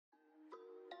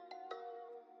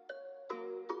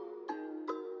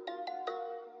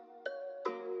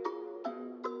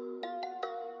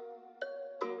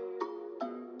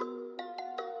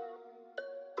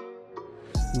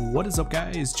What is up,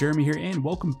 guys? Jeremy here, and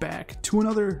welcome back to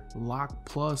another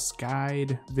LockPlus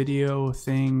guide video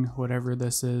thing, whatever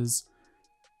this is.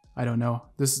 I don't know.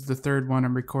 This is the third one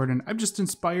I'm recording. I'm just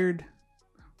inspired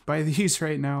by these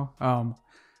right now.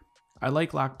 I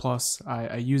like LockPlus.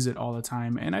 I use it all the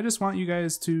time, and I just want you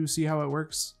guys to see how it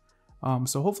works.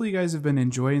 So hopefully you guys have been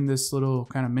enjoying this little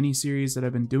kind of mini series that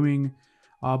I've been doing.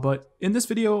 But in this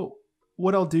video,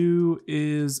 what I'll do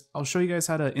is I'll show you guys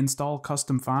how to install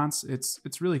custom fonts.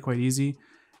 It's really quite easy,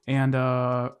 and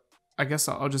I guess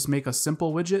I'll just make a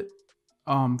simple widget,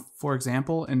 for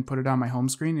example, and put it on my home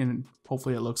screen, and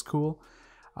hopefully it looks cool.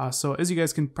 So as you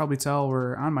guys can probably tell,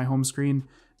 we're on my home screen.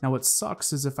 Now what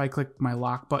sucks is if I click my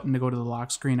lock button to go to the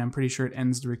lock screen, I'm pretty sure it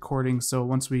ends the recording. So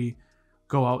once we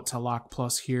go out to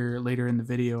LockPlus here later in the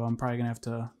video, I'm probably gonna have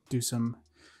to do some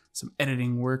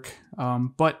editing work.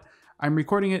 But I'm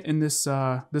recording it in this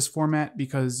this format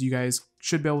because you guys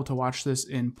should be able to watch this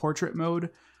in portrait mode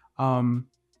on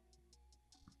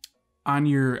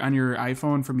your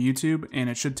iPhone from YouTube,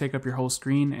 and it should take up your whole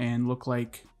screen and look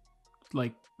like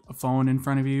a phone in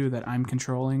front of you that I'm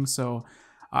controlling. So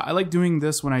I like doing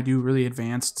this when I do really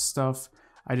advanced stuff.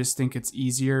 I just think it's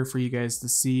easier for you guys to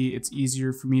see. It's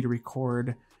easier for me to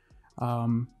record,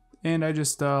 and I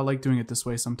just like doing it this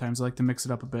way sometimes. I like to mix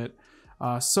it up a bit.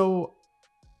 So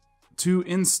to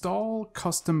install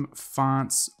custom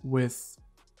fonts with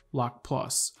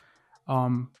LockPlus,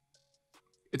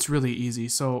 it's really easy.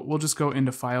 So we'll just go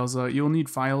into Filesa. You'll need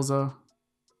Filesa.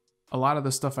 A lot of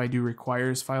the stuff I do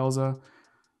requires Filesa.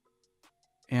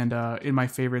 And in my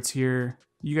favorites here,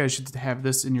 you guys should have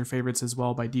this in your favorites as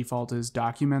well by default, is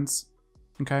Documents.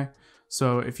 Okay,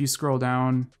 so if you scroll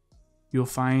down, you'll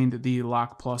find the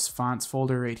LockPlus fonts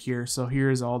folder right here. So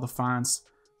here's all the fonts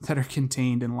that are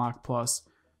contained in LockPlus.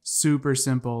 Super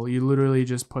simple. You literally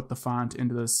just put the font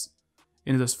into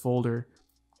this folder.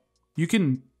 You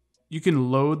can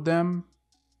load them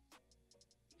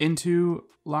into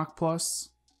LockPlus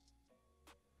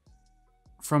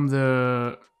from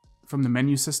the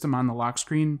menu system on the lock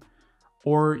screen,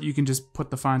 or you can just put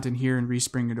the font in here and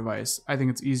respring your device. I think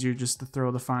it's easier just to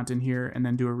throw the font in here and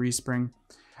then do a respring.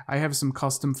 I have some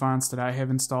custom fonts that I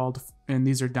have installed, and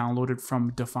these are downloaded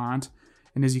from DaFont.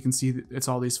 And as you can see, it's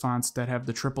all these fonts that have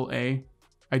the AAA.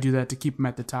 I do that to keep them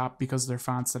at the top because they're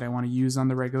fonts that I want to use on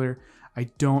the regular. I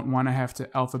don't want to have to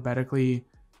alphabetically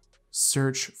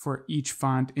search for each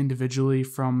font individually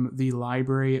from the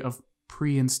library of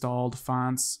pre-installed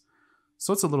fonts.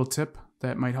 So it's a little tip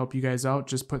that might help you guys out.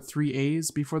 Just put 3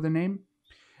 A's before the name.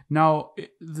 Now,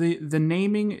 the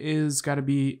naming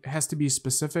has to be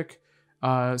specific.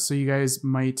 So you guys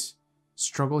might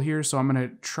struggle here, so I'm going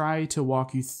to try to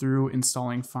walk you through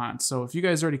installing fonts. So if you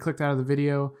guys already clicked out of the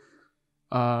video,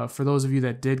 for those of you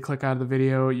that did click out of the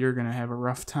video, you're going to have a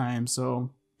rough time.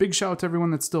 So big shout out to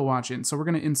everyone that's still watching. So we're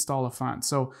going to install a font.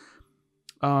 So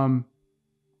I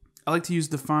like to use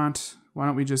the font. Why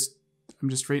don't we just, I'm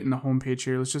just right in the home page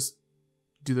here. Let's just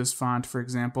do this font, for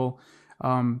example.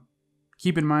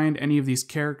 Keep in mind any of these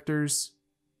characters,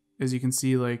 as you can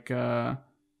see, like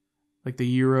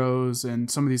the Euros and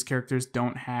some of these characters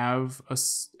don't have a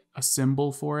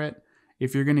symbol for it.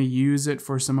 If you're going to use it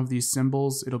for some of these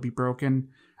symbols, it'll be broken.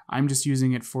 I'm just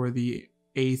using it for the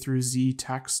A through Z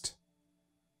text.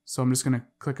 So I'm just going to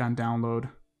click on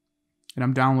download. And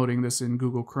I'm downloading this in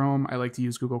Google Chrome. I like to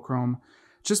use Google Chrome.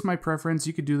 Just my preference.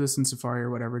 You could do this in Safari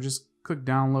or whatever. Just click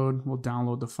download. We'll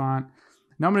download the font.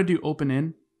 Now I'm going to do open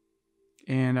in.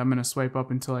 And I'm going to swipe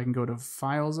up until I can go to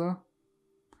Filesa.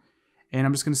 And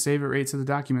I'm just going to save it right to the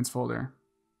Documents folder.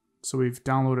 So we've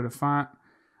downloaded a font.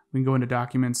 We can go into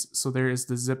Documents. So there is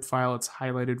the zip file. It's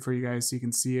highlighted for you guys so you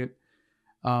can see it.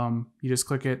 You just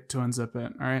click it to unzip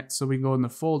it. All right, so we can go in the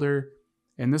folder.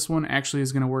 And this one actually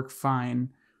is going to work fine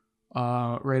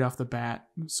right off the bat.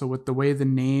 So with the way the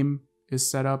name is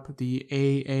set up, the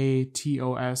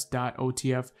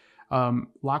AATOS.OTF,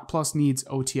 LockPlus needs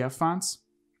OTF fonts,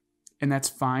 and that's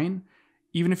fine.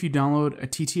 Even if you download a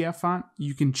TTF font,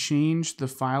 you can change the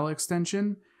file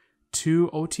extension to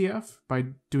OTF by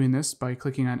doing this, by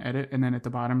clicking on edit, and then at the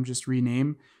bottom just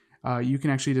rename. You can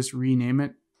actually just rename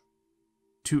it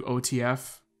to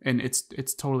OTF, and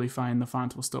it's totally fine. The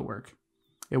font will still work.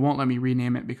 It won't let me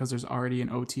rename it because there's already an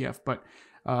OTF, but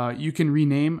you can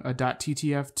rename a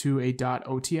 .ttf to a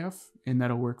 .otf, and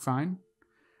that'll work fine. I'm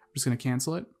just going to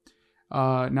cancel it.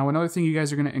 Now, another thing you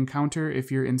guys are going to encounter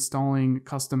if you're installing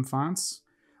custom fonts,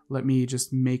 let me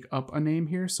just make up a name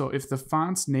here. So if the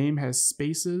font's name has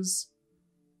spaces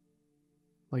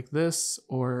like this,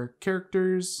 or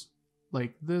characters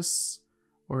like this,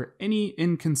 or any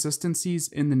inconsistencies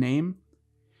in the name,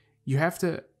 you have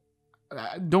to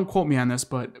don't quote me on this,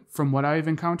 but from what I've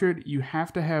encountered, you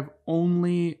have to have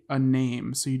only a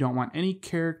name. So you don't want any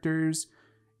characters,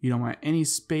 you don't want any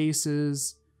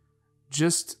spaces,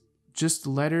 just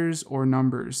letters or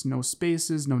numbers, no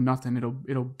spaces, no nothing.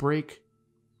 It'll break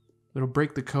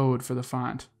the code for the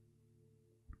font.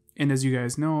 And as you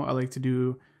guys know, I like to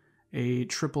do a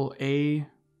triple A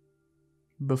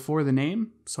before the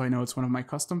name, so I know it's one of my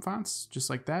custom fonts, just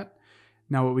like that.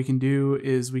 Now what we can do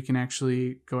is we can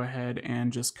actually go ahead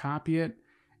and just copy it,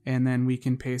 and then we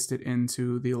can paste it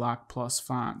into the LockPlus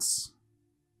fonts.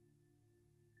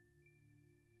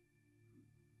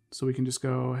 So we can just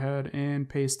go ahead and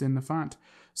paste in the font.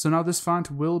 So now this font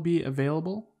will be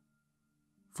available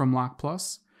from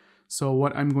LockPlus. So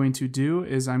what I'm going to do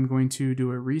is I'm going to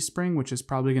do a respring, which is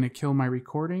probably going to kill my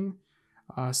recording.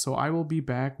 So I will be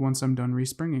back once I'm done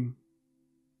respringing.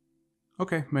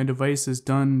 Okay, my device is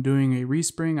done doing a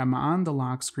respring. I'm on the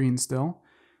lock screen still.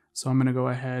 So I'm going to go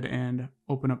ahead and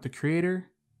open up the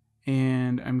creator,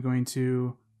 and I'm going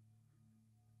to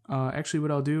actually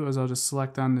what I'll do is I'll just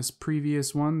select on this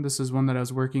previous one. This is one that I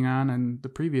was working on in the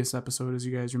previous episode, as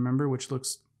you guys remember, which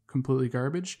looks completely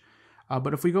garbage.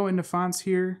 But if we go into fonts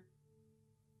here,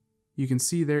 you can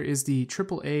see there is the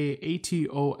AAA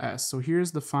ATOS. So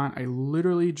here's the font I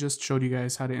literally just showed you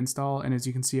guys how to install, and as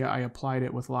you can see, I applied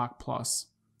it with LockPlus.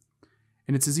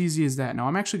 And it's as easy as that. Now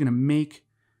I'm actually going to make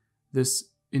this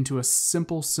into a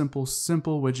simple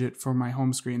widget for my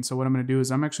home screen. So what I'm going to do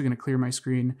is I'm actually going to clear my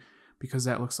screen because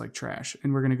that looks like trash.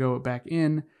 And we're going to go back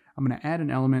in. I'm going to add an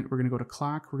element. We're going to go to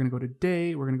clock. We're going to go to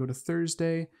day. We're going to go to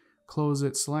Thursday. Close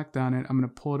it. Select on it. I'm going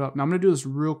to pull it up. Now I'm going to do this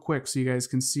real quick so you guys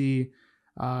can see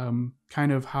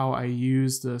kind of how I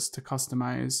use this to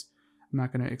customize. I'm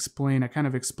not going to explain. I kind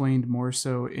of explained more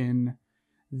so in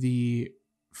the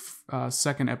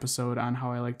second episode on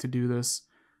how I like to do this.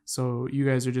 So you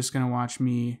guys are just going to watch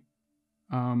me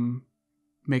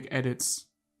make edits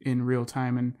in real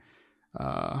time, and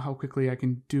how quickly I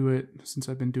can do it since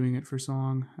I've been doing it for so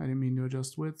long. I didn't mean to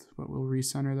adjust width, but we'll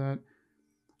recenter that.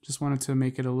 Just wanted to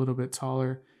make it a little bit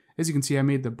taller. As you can see, I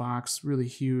made the box really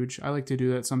huge. I like to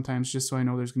do that sometimes just so I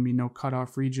know there's going to be no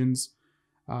cutoff regions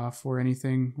for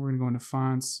anything. We're going to go into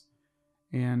fonts,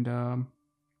 and I'm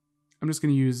just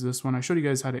going to use this one. I showed you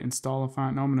guys how to install a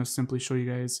font. Now I'm going to simply show you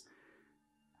guys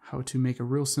how to make a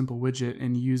real simple widget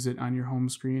and use it on your home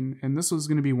screen. And this was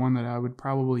going to be one that I would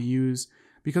probably use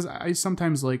because I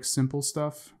sometimes like simple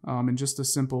stuff, and just a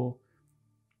simple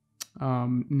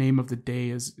name of the day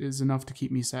is enough to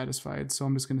keep me satisfied. So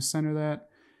I'm just going to center that.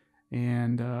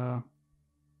 And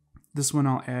this one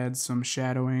I'll add some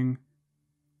shadowing,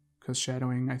 because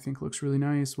shadowing I think looks really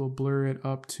nice. We'll blur it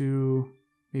up to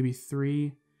maybe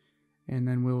 3, and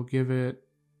then we'll give it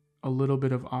a little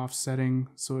bit of offsetting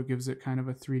so it gives it kind of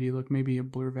a 3D look, maybe a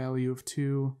blur value of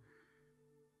 2,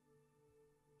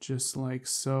 just like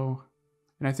so.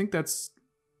 And I think I'm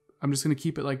just going to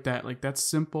keep it like that. Like, that's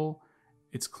simple,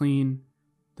 it's clean,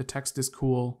 the text is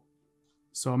cool.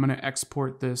 So I'm going to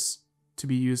export this to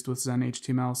be used with Zen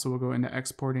HTML. So we'll go into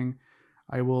exporting.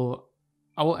 I will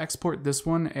export this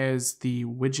one as the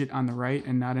widget on the right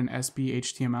and not an SB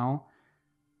HTML.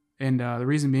 And the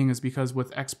reason being is because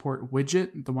with export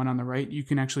widget, the one on the right, you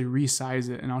can actually resize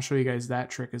it. And I'll show you guys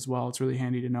that trick as well. It's really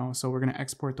handy to know. So we're going to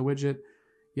export the widget.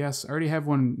 Yes, I already have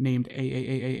one named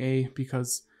AAAAA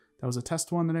because that was a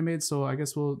test one that I made. So I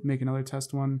guess we'll make another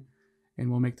test one,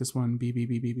 and we'll make this one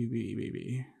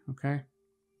BBBBBBBB. Okay.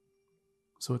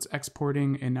 So it's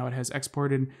exporting, and now it has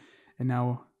exported. And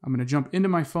now I'm going to jump into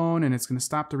my phone, and it's going to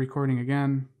stop the recording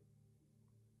again.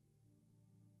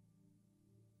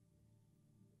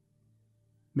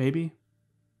 Maybe.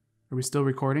 Are we still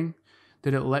recording?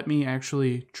 Did it let me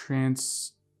actually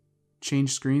change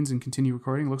screens and continue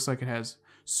recording? Looks like it has.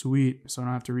 Sweet. So I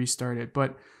don't have to restart it.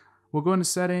 But we'll go into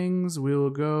settings. We'll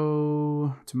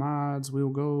go to mods. We'll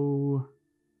go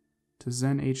to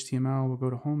Zen HTML. We'll go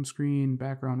to home screen,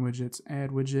 background widgets, add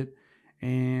widget.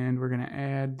 And we're going to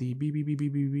add the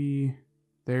BBBBBB.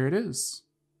 There it is.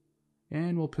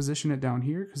 And we'll position it down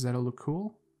here because that'll look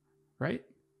cool, right?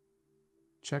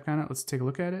 Check on it. Let's take a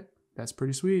look at it. That's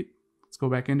pretty sweet. Let's go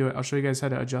back into it. I'll show you guys how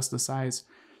to adjust the size.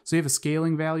 So you have a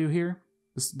scaling value here.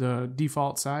 The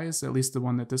default size, at least the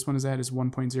one that this one is at, is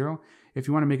 1.0. If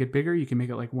you want to make it bigger, you can make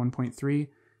it like 1.3.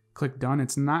 Click done.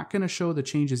 It's not going to show the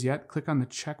changes yet. Click on the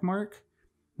check mark.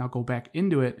 Now go back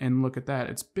into it and look at that.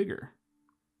 It's bigger.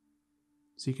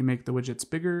 So you can make the widgets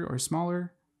bigger or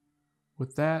smaller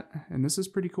with that. And this is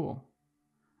pretty cool.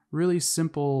 Really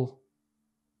simple.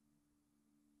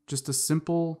 Just a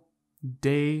simple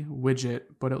day widget,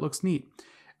 but it looks neat.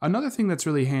 Another thing that's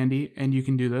really handy, and you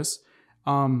can do this,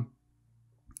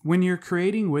 when you're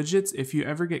creating widgets, if you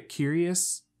ever get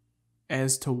curious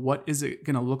as to what is it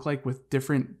going to look like with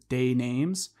different day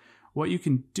names, what you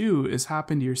can do is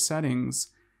hop into your settings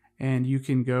and you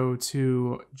can go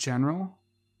to general,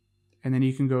 and then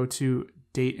you can go to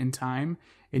date and time,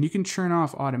 and you can turn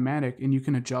off automatic, and you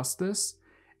can adjust this,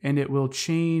 and it will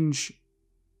change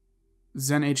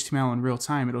Zen HTML in real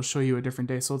time. It'll show you a different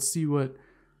day. So let's see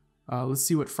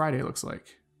what Friday looks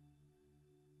like.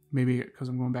 Maybe because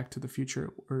I'm going back to the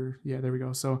future, or yeah, there we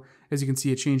go. So as you can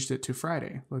see, it changed it to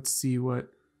Friday. Let's see what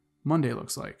Monday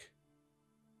looks like.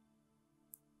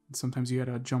 Sometimes you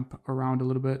gotta jump around a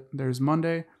little bit. There's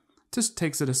Monday. Just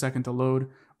takes it a second to load,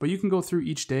 but you can go through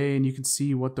each day and you can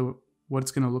see what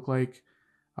it's gonna look like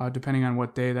depending on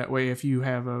what day. That way, if you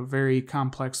have a very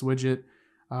complex widget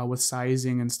with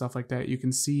sizing and stuff like that, you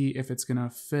can see if it's gonna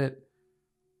fit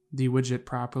the widget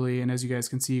properly. And as you guys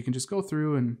can see, you can just go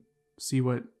through and see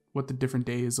what the different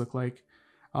days look like.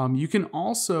 You can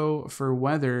also, for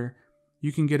weather,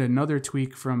 you can get another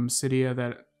tweak from Cydia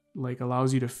that like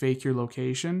allows you to fake your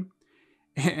location.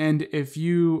 And if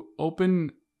you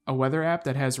open a weather app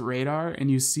that has radar and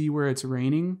you see where it's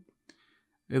raining,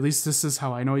 at least this is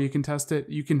how I know you can test it,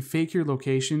 you can fake your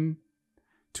location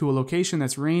to a location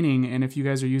that's raining. And if you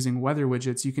guys are using weather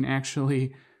widgets, you can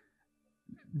actually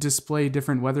display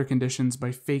different weather conditions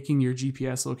by faking your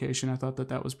GPS location. I thought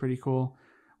that was pretty cool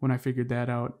when I figured that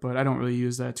out, but I don't really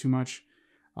use that too much.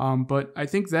 But I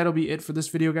think that'll be it for this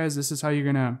video, guys. This is how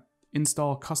you're gonna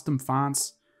install custom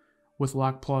fonts with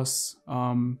LockPlus.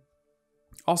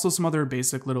 Also some other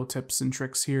basic little tips and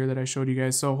tricks here that I showed you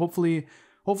guys. So hopefully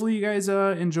you guys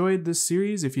enjoyed this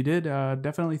series. If you did,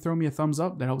 definitely throw me a thumbs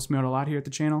up. That helps me out a lot here at the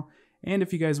channel. And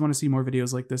if you guys want to see more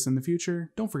videos like this in the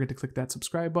future, don't forget to click that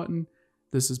subscribe button.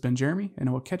 This has been Jeremy, and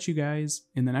I will catch you guys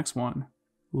in the next one.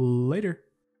 Later.